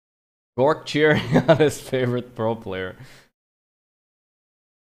Gorgc cheering on his favorite pro player.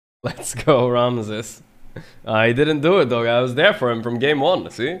 Let's go, Ramzes. I didn't do it though. I was there for him from game one.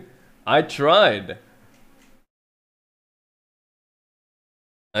 See, I tried.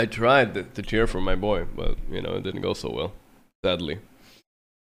 I tried to cheer for my boy, but you know it didn't go so well. Sadly,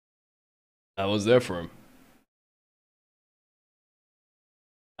 I was there for him.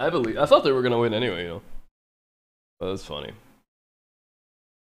 I thought they were gonna win anyway, you know. But that's funny.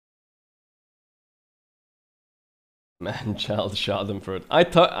 Man, child shot him for it.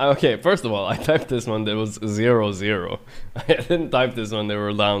 Okay, first of all, I typed this one that was 0-0. I didn't type this one they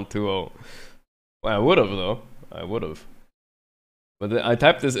were down 2-0. Well, I would have though. I would have. But I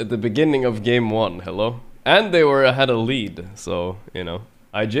typed this at the beginning of game one. Hello, and they had a lead. So you know,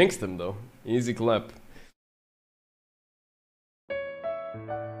 I jinxed them though. Easy clap.